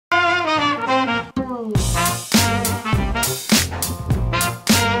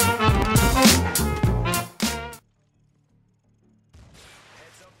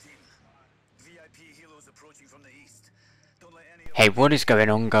Hey, what is going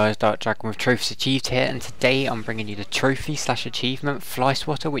on guys, Dark Dragon with Trophies Achieved here, and today I'm bringing you the trophy/achievement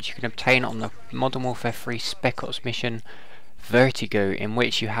Flyswatter, which you can obtain on the Modern Warfare 3 Spec Ops mission Vertigo, in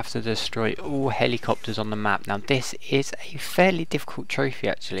which you have to destroy all helicopters on the map. Now this is a fairly difficult trophy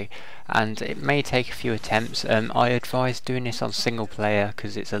actually, and it may take a few attempts. I advise doing this on single player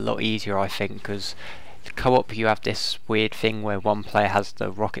because it's a lot easier, I think, because co-op you have this weird thing where one player has the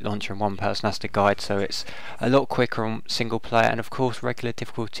rocket launcher and one person has to guide, so it's a lot quicker on single player. And of course regular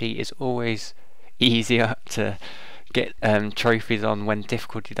difficulty is always easier to get trophies on when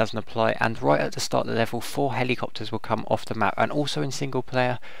difficulty doesn't apply. And right at the start of the level, 4 helicopters will come off the map, and also in single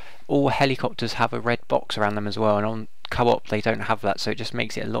player all helicopters have a red box around them as well, and on co-op they don't have that, so it just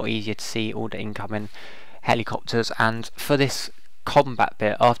makes it a lot easier to see all the incoming helicopters. And for this combat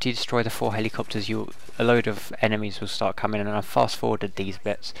bit, after you destroy the 4 helicopters, a load of enemies will start coming in, and I've fast forwarded these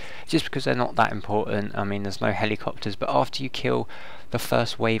bits just because they're not that important. I mean, there's no helicopters, but after you kill the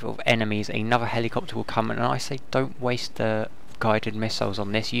first wave of enemies, another helicopter will come in, and I say don't waste the guided missiles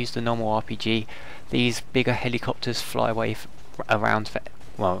on this. Use the normal RPG. These bigger helicopters fly away around for,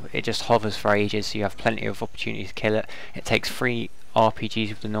 well, it just hovers for ages, so you have plenty of opportunity to kill it. It takes 3 RPGs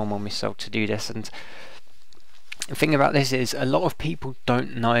with the normal missile to do this. And the thing about this is a lot of people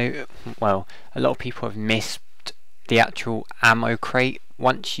don't know, well, a lot of people have missed the actual ammo crate.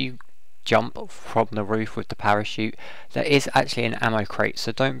 Once you jump from the roof with the parachute, there is actually an ammo crate,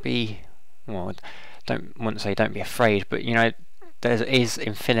 so don't be, well, wouldn't say don't be afraid, but you know, there is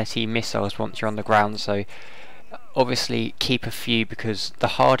infinity missiles once you're on the ground, so obviously keep a few, because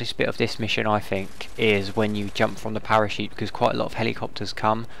the hardest bit of this mission I think is when you jump from the parachute, because quite a lot of helicopters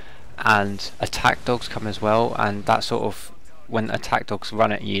come and attack dogs come as well, and that sort of, when attack dogs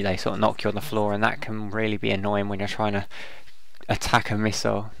run at you, they sort of knock you on the floor, and that can really be annoying when you're trying to guide a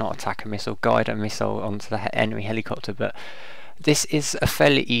missile onto the enemy helicopter. But this is a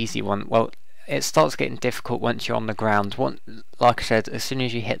fairly easy one. Well, it starts getting difficult once you're on the ground. Like I said, as soon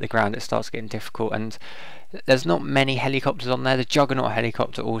as you hit the ground it starts getting difficult, and there's not many helicopters on there. The Juggernaut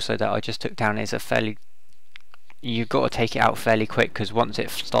helicopter also that I just took down is a fairly, you've got to take it out fairly quick, because once it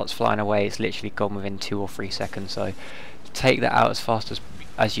starts flying away it's literally gone within 2 or 3 seconds, so take that out as fast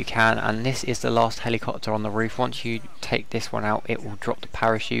as you can. And this is the last helicopter on the roof. Once you take this one out it will drop the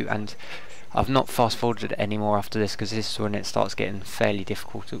parachute, and I've not fast forwarded anymore after this because this is when it starts getting fairly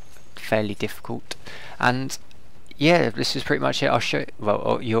difficult. And yeah, this is pretty much it. I'll show,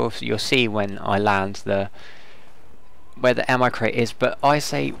 well, you'll see when I land where the ammo crate is, but I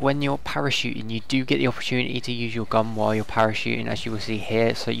say when you're parachuting you do get the opportunity to use your gun while you're parachuting, as you will see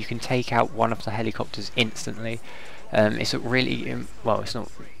here, so you can take out one of the helicopters instantly. It's really, well, it's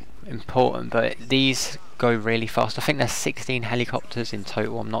not important, but these go really fast. I think there's 16 helicopters in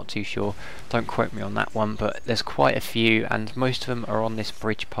total, I'm not too sure, don't quote me on that one, but there's quite a few, and most of them are on this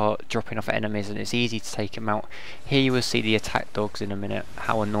bridge part dropping off enemies, and it's easy to take them out. Here you will see the attack dogs in a minute,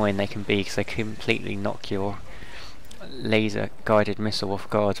 how annoying they can be, because they completely knock your laser guided missile off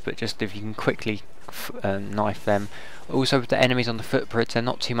guard, but just if you can quickly knife them. Also with the enemies on the footbridge, they're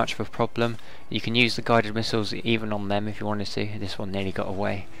not too much of a problem. You can use the guided missiles even on them if you wanted to. This one nearly got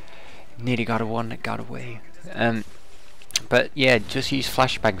away. But yeah, just use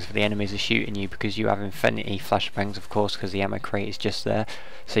flashbangs for the enemies are shooting you, because you have infinity flashbangs of course, because the ammo crate is just there,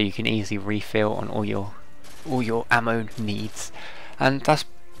 so you can easily refill on all your ammo needs. And that's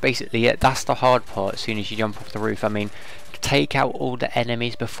basically it. That's the hard part. As soon as you jump off the roof, I mean, take out all the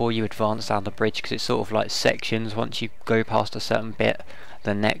enemies before you advance down the bridge, because it's sort of like sections. Once you go past a certain bit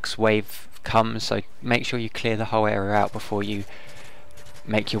the next wave comes, so make sure you clear the whole area out before you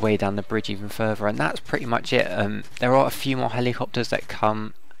make your way down the bridge even further. And that's pretty much it. There are a few more helicopters that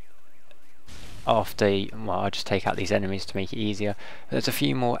come after, well, I'll just take out these enemies to make it easier. There's a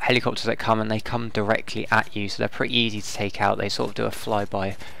few more helicopters that come, and they come directly at you, so they're pretty easy to take out. They sort of do a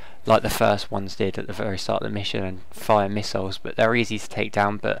flyby like the first ones did at the very start of the mission and fire missiles, but they're easy to take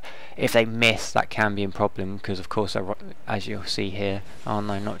down. But if they miss, that can be a problem, because of course, as you'll see here, oh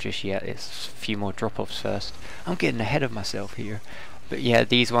no, not just yet, it's a few more drop-offs first. I'm getting ahead of myself here. But yeah,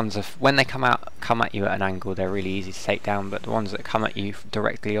 these ones, when they come at you at an angle, they're really easy to take down, but the ones that come at you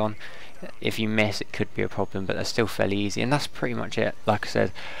directly on, if you miss it could be a problem, but they're still fairly easy. And that's pretty much it. Like I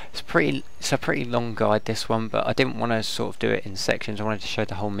said, it's a pretty long guide, this one, but I didn't want to sort of do it in sections. I wanted to show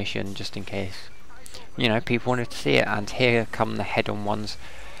the whole mission just in case, you know, people wanted to see it. And here come the head-on ones,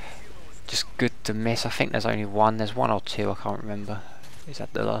 just good to miss. I think there's only one, there's one or two, I can't remember. Is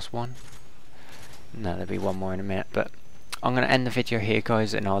that the last one? No, there'll be one more in a minute. But I'm going to end the video here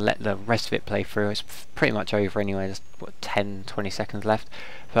guys, and I'll let the rest of it play through. It's pretty much over anyway, there's what, 10-20 seconds left.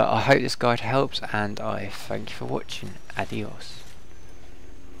 But I hope this guide helps, and I thank you for watching. Adios.